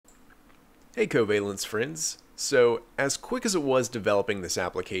Hey Covalence friends. So as quick as it was developing this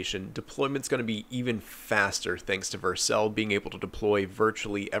application, deployment's going to be even faster thanks to Vercel being able to deploy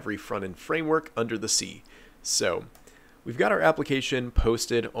virtually every front-end framework under the sea. So we've got our application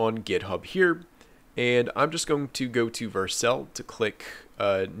posted on GitHub here, and I'm just going to go to Vercel to click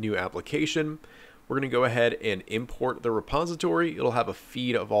New Application. We're going to go ahead and import the repository. It'll have a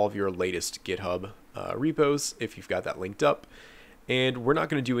feed of all of your latest GitHub repos if you've got that linked up. And we're not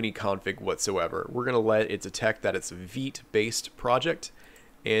going to do any config whatsoever. We're going to let it detect that it's a Vite-based project,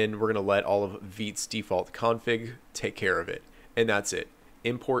 and we're going to let all of Vite's default config take care of it. And that's it.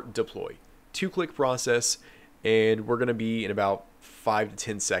 Import, deploy. 2-click process, and we're going to be in about 5 to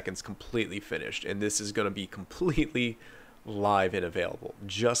 10 seconds completely finished. And this is going to be completely live and available,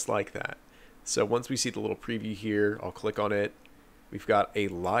 just like that. So once we see the little preview here, I'll click on it. We've got a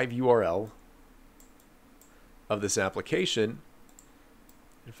live URL of this application.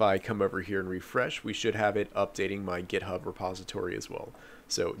 If I come over here and refresh, we should have it updating my GitHub repository as well.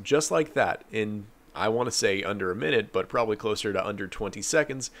 So just like that, in I want to say under a minute, but probably closer to under 20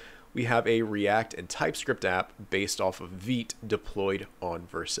 seconds, we have a React and TypeScript app based off of Vite deployed on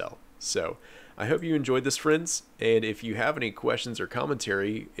Vercel. So I hope you enjoyed this, friends, and if you have any questions or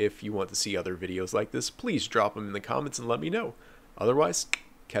commentary, if you want to see other videos like this, please drop them in the comments and let me know. Otherwise,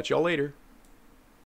 catch y'all later.